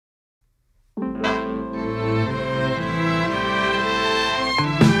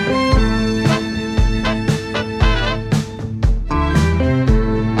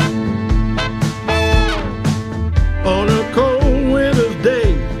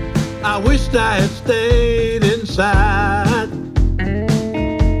wished I had stayed inside.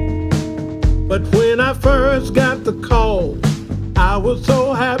 But when I first got the call, I was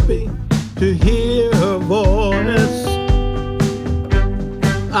so happy to hear her voice.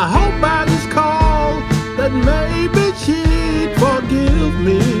 I hope by this call that maybe she'd forgive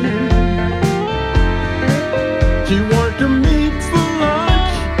me. She wanted to meet for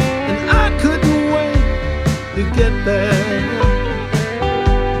lunch, and I couldn't wait to get there.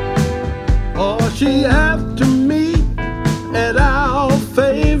 Or she had to meet at our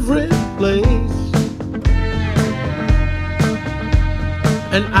favorite place.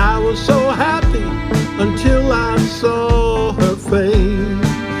 And I was so happy until I saw her face.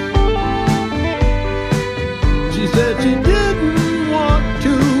 She said she didn't want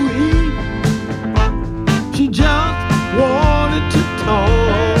to eat, she just wanted to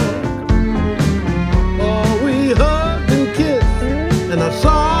talk. Oh, we hugged and kissed, and I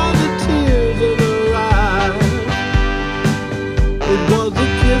saw the tears in her eyes. It was a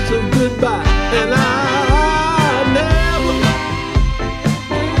kiss of goodbye, and I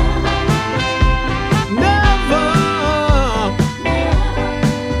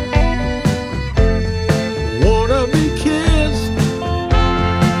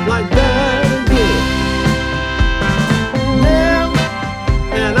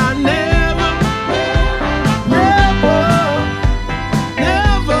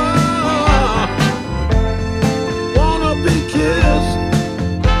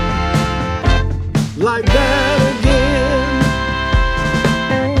like that again.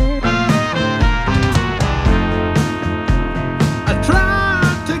 I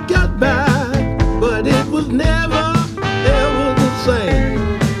tried to get back, but it was never, ever the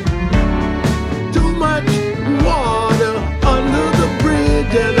same. Too much water under the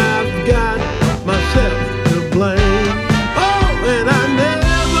bridge, and I've got myself to blame. Oh, and I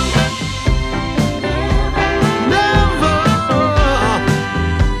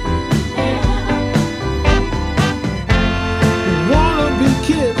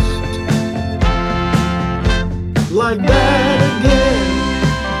like that again.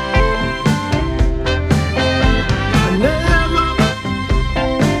 I never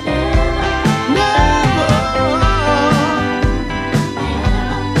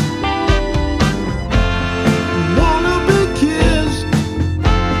wanna be kissed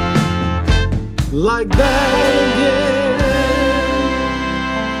like that again.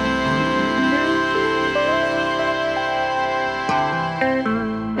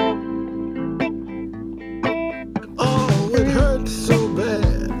 So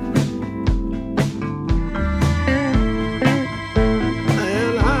bad,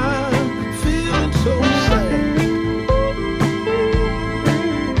 and I'm feeling so sad.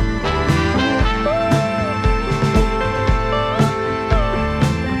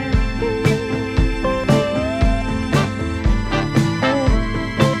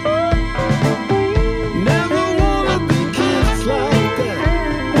 Never wanna be kissed like that.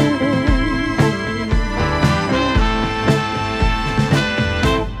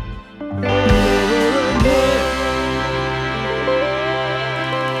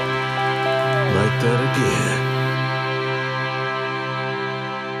 Like that again.